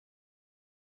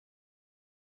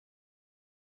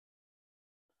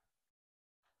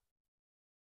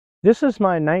This is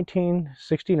my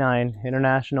 1969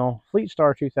 International Fleet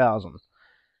Star 2000. It's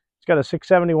got a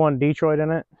 671 Detroit in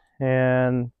it,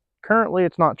 and currently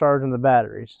it's not charging the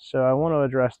batteries, so I want to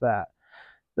address that.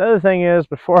 The other thing is,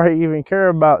 before I even care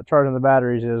about charging the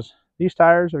batteries, is these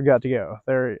tires have got to go.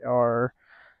 There are,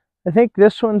 I think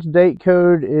this one's date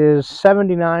code is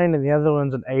 79 and the other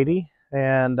one's an 80,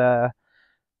 and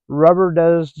rubber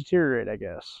does deteriorate, I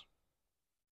guess.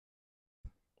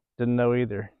 Didn't know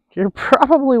either. You're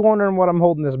probably wondering what I'm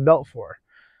holding this belt for.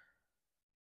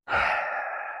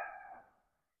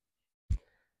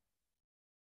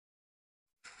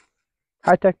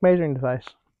 High-tech measuring device.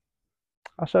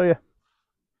 I'll show you.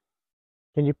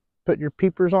 Can you put your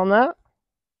peepers on that?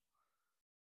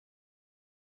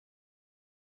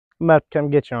 I'm about to come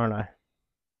get you, aren't I?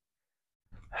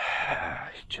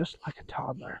 Just like a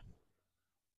toddler.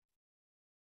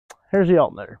 Here's the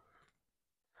alternator.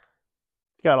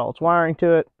 Got all its wiring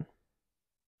to it.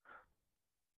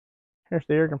 Here's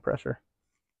the air compressor.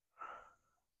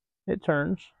 It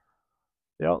turns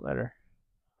the alternator.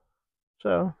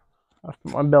 So I've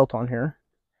put my belt on here.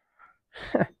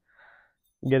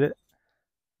 Get it?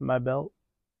 My belt.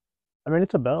 I mean,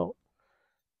 it's a belt.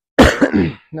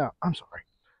 No, I'm sorry.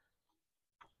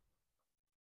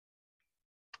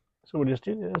 So we just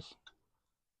do this,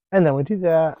 and then we do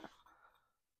that,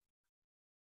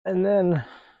 and then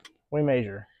we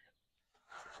measure.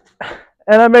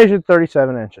 And I measured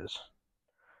 37 inches.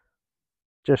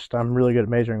 I'm really good at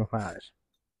measuring with my eyes.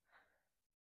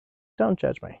 Don't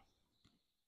judge me.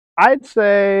 I'd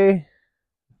say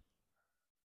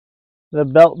the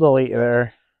belt delete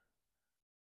there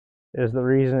is the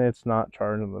reason it's not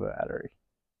charging the battery.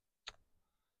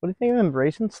 What do you think of them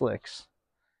racing slicks?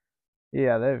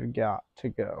 Yeah, they've got to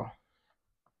go.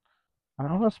 I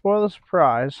don't want to spoil the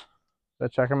surprise,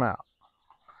 but check them out.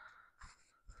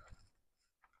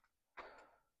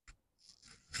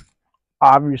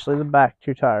 Obviously the back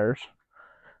two tires,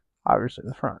 obviously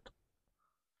the front.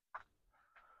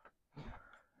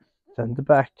 Then the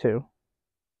back two,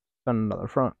 then another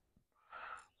front.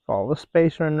 All the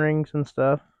spacer and rings and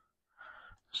stuff.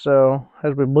 So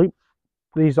as we bleep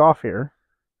these off here,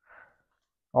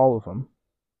 all of them,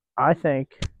 I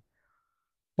think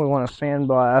we want to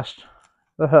sandblast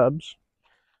the hubs.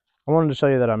 I wanted to show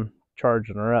you that I'm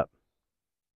charging her up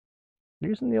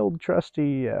using the old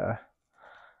trusty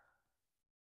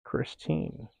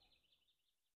Christine.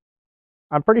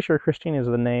 I'm pretty sure Christine is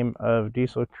the name of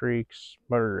Diesel Creek's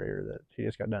motor grader that he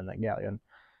just got done in that galleon.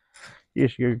 You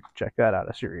should go check that out,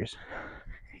 a series.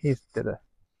 He did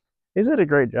a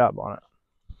great job on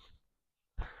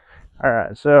it.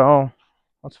 Alright, so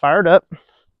let's fire it up.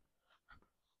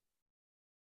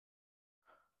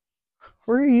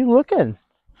 Where are you looking?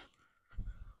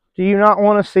 Do you not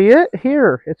want to see it?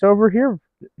 Here, it's over here.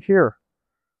 Here.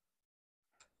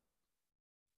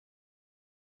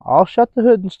 I'll shut the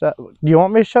hood and stuff. Do you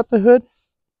want me to shut the hood?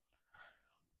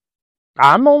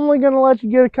 I'm only going to let you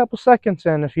get a couple seconds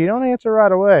in if you don't answer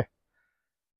right away.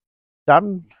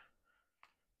 I'm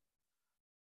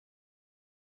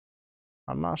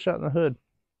not shutting the hood.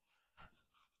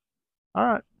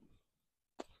 Alright.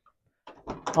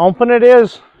 Open it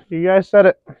is. You guys said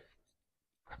it.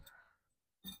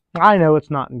 I know it's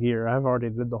not in gear. I've already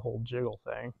did the whole jiggle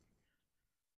thing.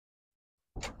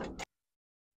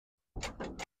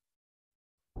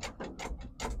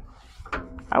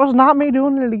 That was not me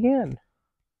doing it again.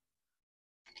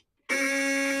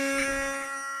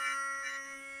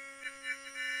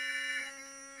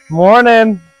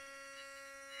 Morning.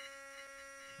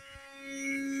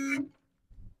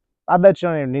 I bet you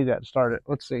don't even need that to start it.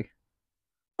 Let's see.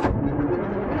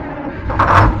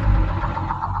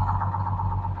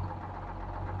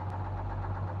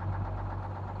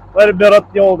 Let it build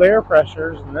up the old air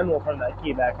pressures, and then we'll turn that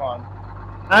key back on.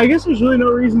 I guess there's really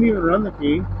no reason to even run the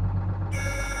key.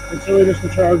 It's really just to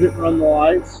charge it and run the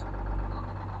lights.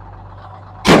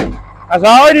 As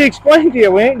I already explained to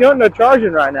you, we ain't doing no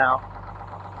charging right now.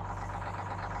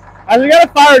 As we got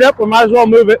it fired up, we might as well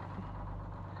move it.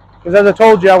 Because as I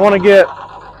told you, I want to get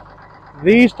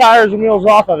these tires and wheels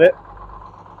off of it.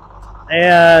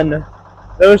 And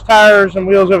those tires and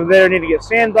wheels over there need to get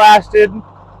sandblasted.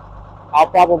 I'll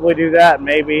probably do that,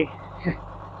 maybe.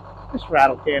 Just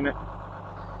rattle can it.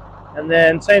 And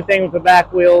then same thing with the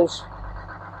back wheels.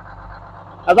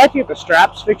 I'd like to get the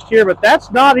straps fixed here, but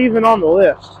that's not even on the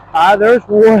list. There's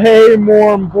way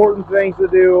more important things to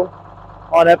do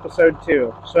on episode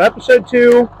 2. So episode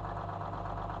 2,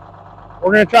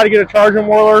 we're going to try to get a charging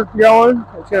whirler going.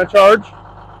 It's going to charge.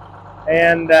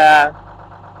 And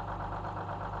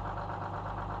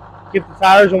get the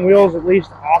tires and wheels at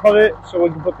least off of it so we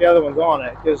can put the other ones on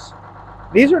it. Because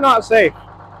These are not safe.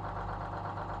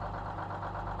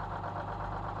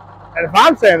 And if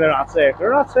I'm saying they're not safe,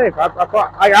 they're not safe. I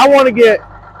want to get...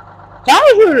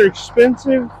 Tires are an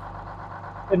expensive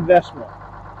investment.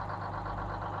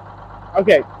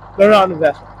 Okay, they're not an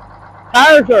investment.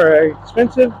 Tires are an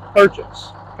expensive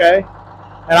purchase, okay?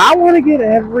 And I want to get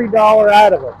every dollar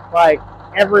out of them, like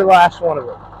every last one of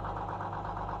them.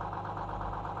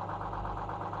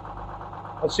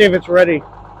 Let's see if it's ready.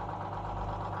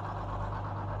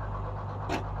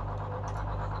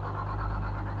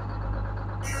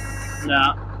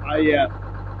 No, not yet.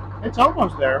 It's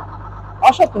almost there.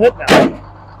 I'll shut the hood now.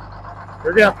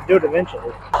 You're going to have to do it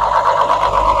eventually.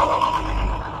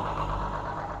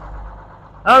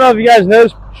 I don't know if you guys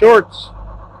noticed shorts.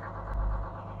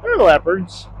 They're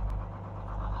leopards.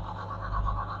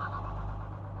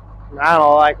 I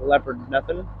don't like leopard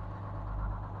nothing.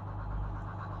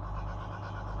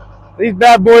 These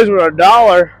bad boys were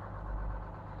 $1,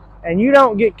 and you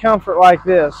don't get comfort like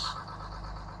this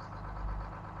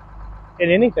in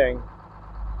anything.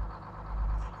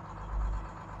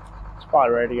 It's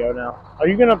probably ready to go now. Are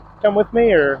you gonna come with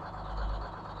me, or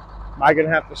am I gonna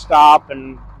have to stop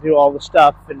and do all the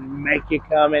stuff and make you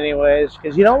come anyways?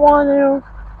 Because you don't want to.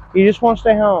 You just want to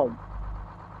stay home.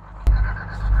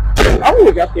 Oh,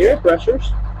 we got the air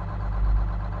pressures.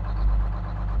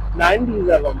 90s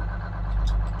of them.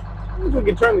 We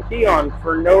can turn the key on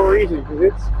for no reason because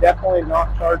it's definitely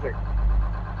not charging.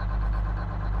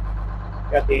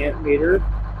 Got the amp meter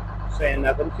saying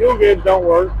nothing. Fuel gauge don't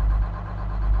work.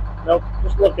 Nope,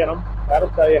 just look at them. That'll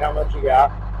tell you how much you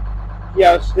got.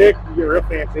 Yeah, a stick, you get real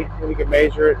fancy and you can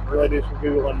measure it and really do some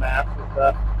Google and math and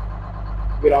stuff.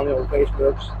 Get on the old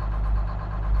Facebooks.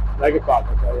 Like a pop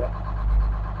will tell you.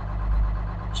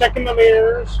 Checking the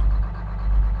meters.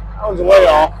 That one's way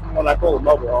off from when I pulled the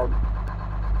mobile home.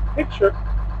 Picture.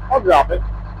 I'll drop it.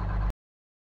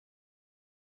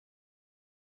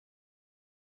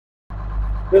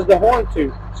 There's the horn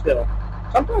tooth still.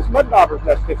 Sometimes mud daubers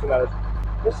mess with those.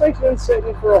 This thing's been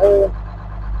sitting for a whole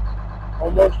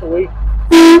almost a week.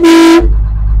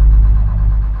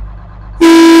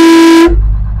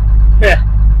 Yeah.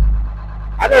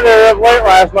 I did it up late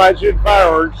last night shooting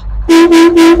fireworks.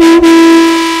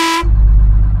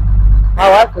 My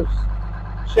wife was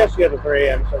chefy at 3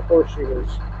 a.m., so of course she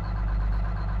was.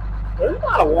 There's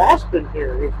not a wasp in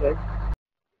here, you think?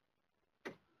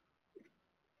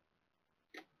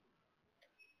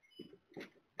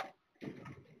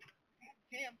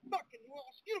 Damn fucking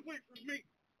wasp! Get away from me!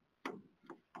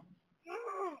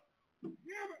 Oh,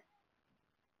 damn it!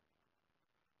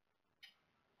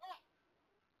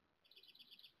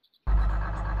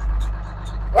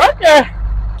 Okay.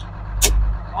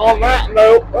 On that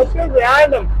note, let's go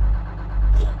behind them.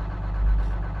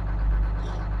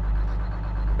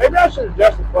 Maybe I should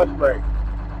adjust the clutch brake.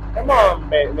 Come on,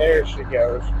 man. There she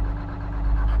goes.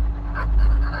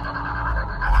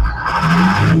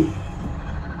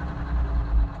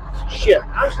 Shit,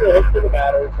 I'm still hooked to the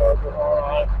battery charger.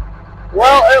 Alright.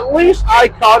 Well, at least I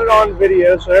caught it on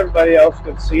video so everybody else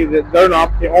could see that they're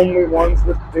not the only ones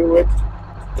that do it.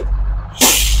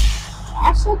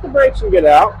 I set the brakes and get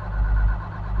out.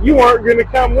 You weren't going to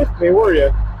come with me, were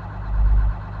you?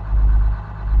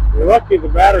 You're lucky the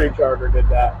battery charger did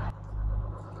that.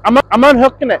 I'm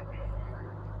unhooking it.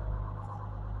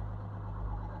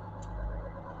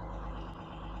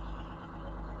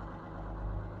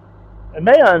 It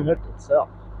may unhook itself.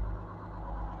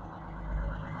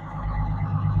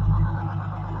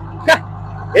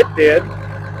 It did.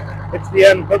 It's the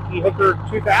Unhooky Hooker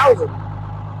 2000.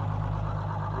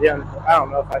 I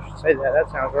don't know if I should say that. That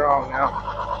sounds wrong now.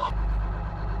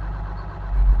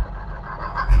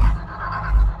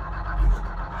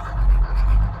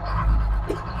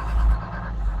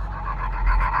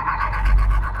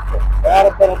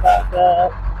 That'll put it back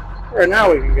up. There,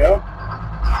 now we can go.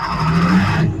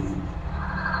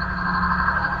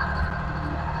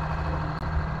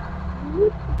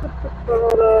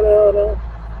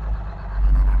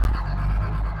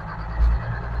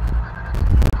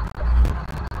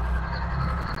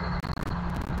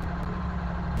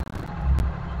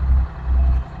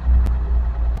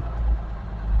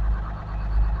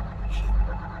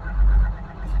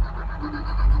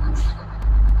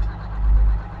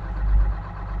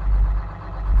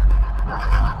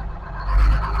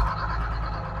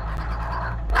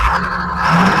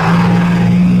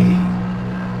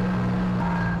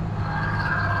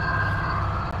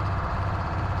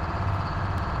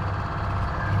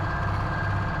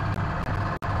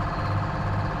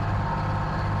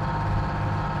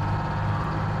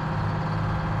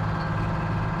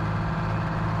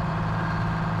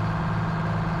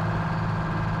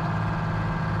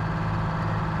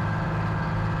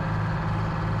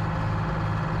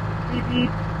 Eat.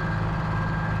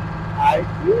 I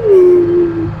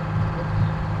do.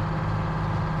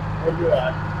 Where you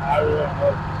at? I really don't know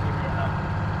if you see me or not.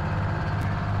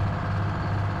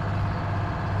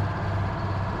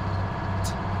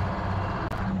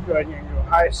 Go ahead and go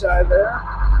high side there.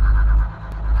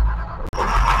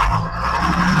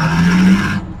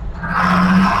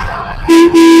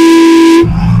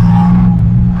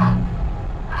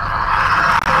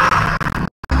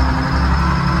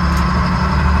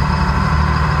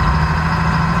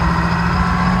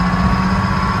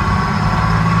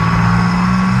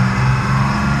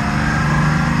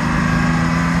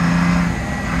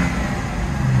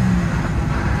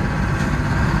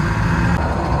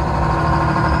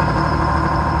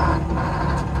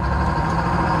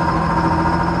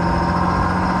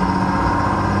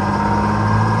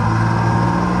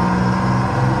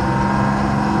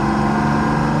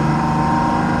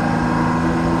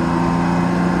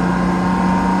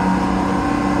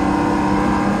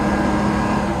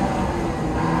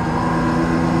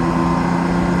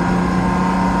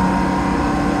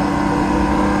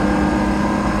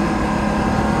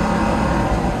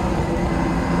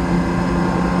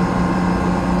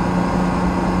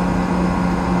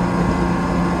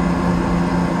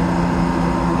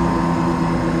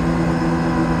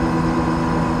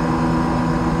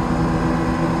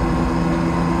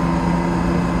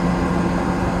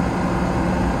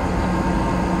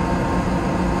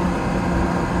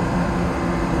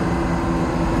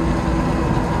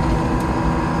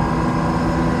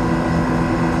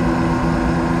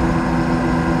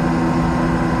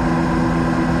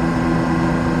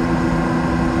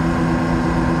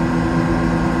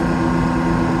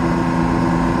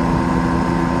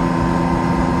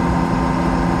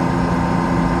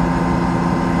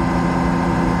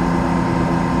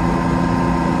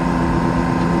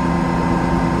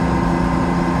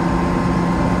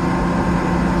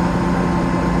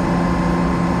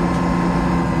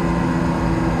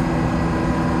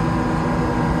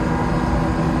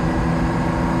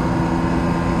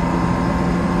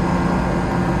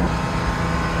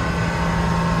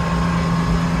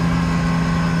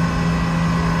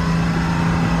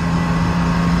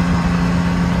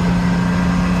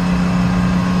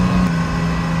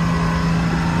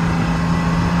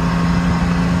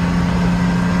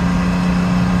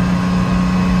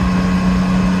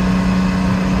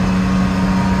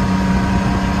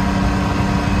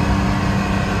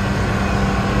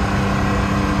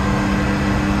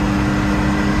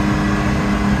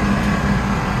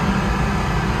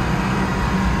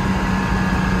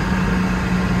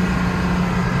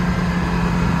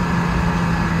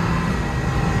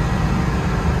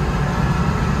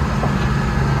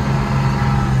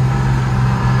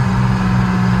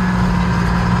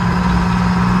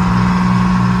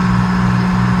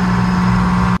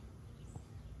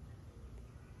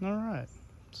 Alright,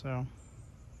 so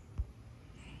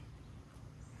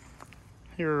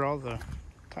here are all the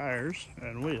tires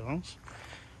and wheels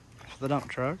for the dump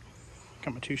truck.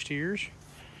 Got my 2 steers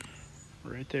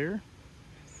right there,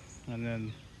 and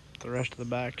then the rest of the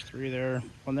back 3 there,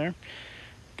 1 there.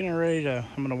 Getting ready to,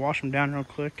 I'm gonna wash them down real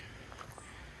quick.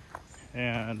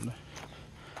 And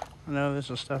I know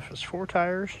this is stuff is 4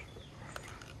 tires.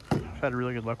 I've had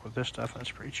really good luck with this stuff, and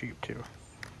it's pretty cheap too.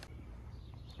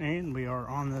 And we are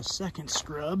on the second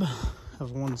scrub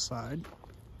of one side.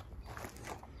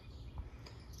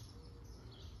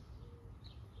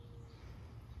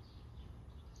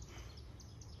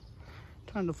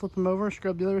 Time to flip them over,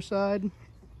 scrub the other side,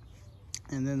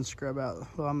 and then scrub out,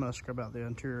 well, I'm gonna scrub out the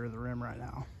interior of the rim right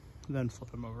now, then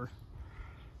flip them over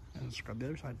and scrub the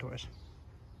other side twice.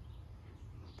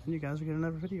 Then you guys will get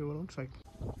another video of what it looks like.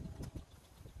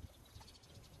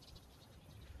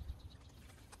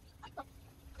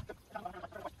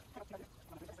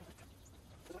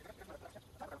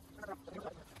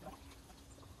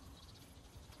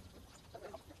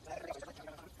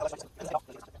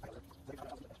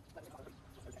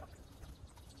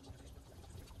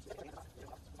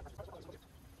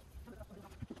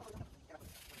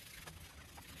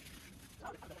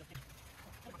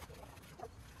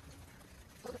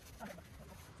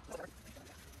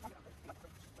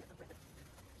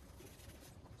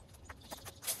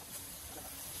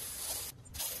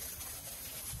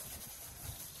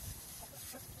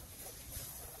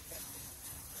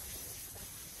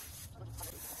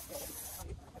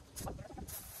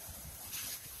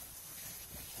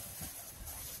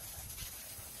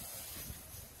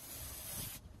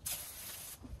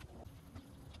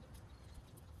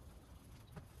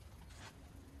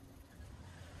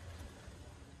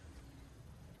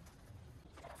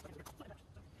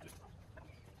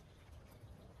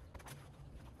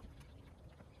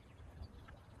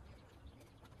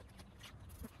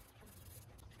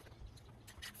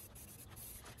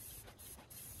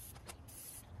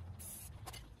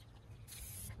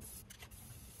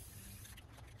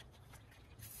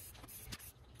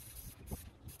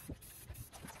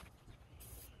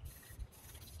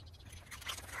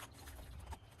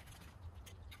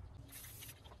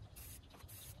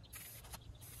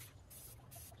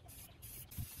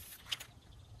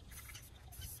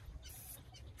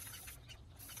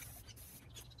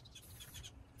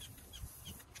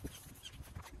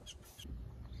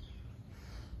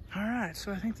 All right,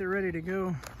 so I think they're ready to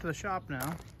go to the shop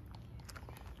now.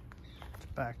 It's a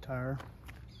back tire,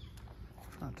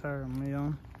 front tire and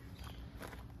wheel.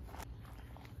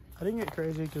 I didn't get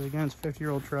crazy because again, it's a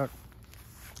 50-year-old truck.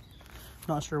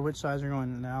 Not sure which sides are going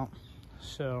in and out.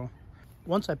 So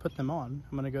once I put them on,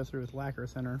 I'm gonna go through with lacquer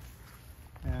thinner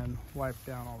and wipe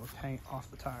down all the paint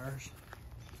off the tires.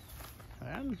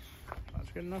 And that's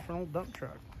good enough for an old dump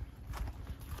truck.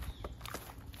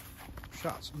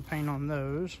 Shot some paint on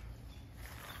those.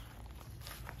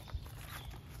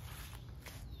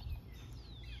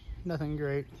 Nothing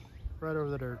great, right over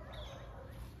the dirt.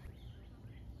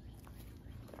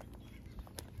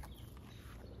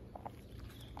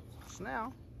 So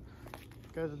now,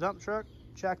 go to the dump truck,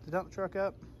 jack the dump truck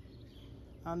up,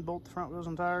 unbolt the front wheels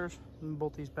and tires, and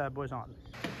bolt these bad boys on.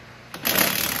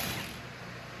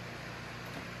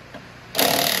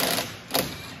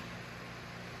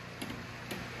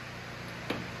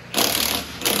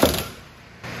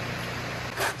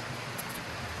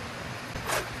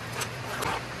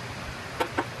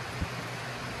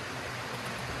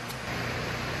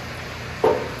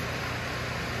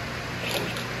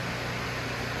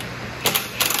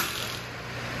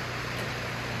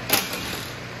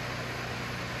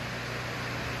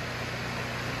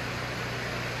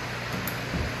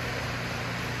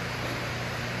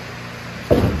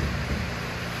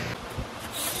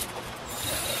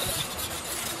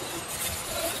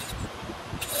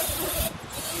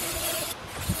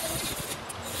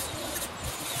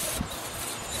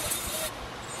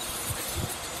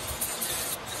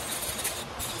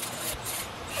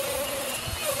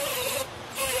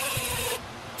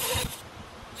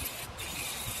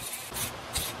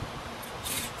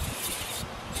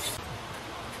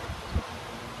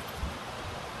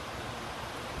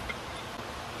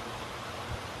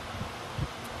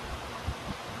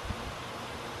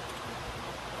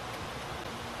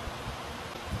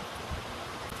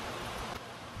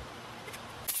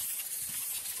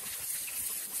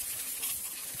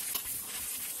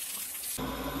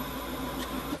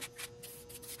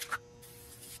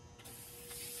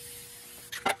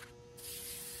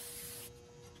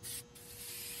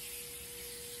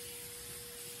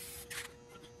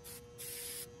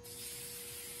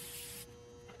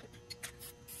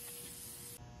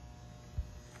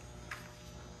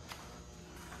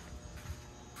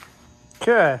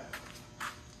 Okay,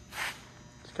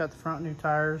 it's got the front new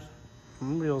tires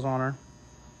and wheels on her.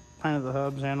 Painted the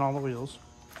hubs and all the wheels.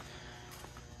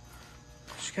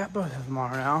 She's got both of them on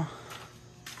her now.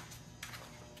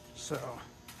 So,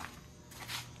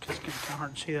 it's getting kind of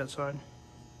hard to see that side.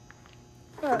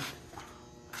 But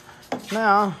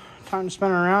now, time to spin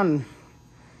her around and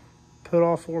put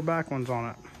all 4 back ones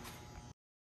on it.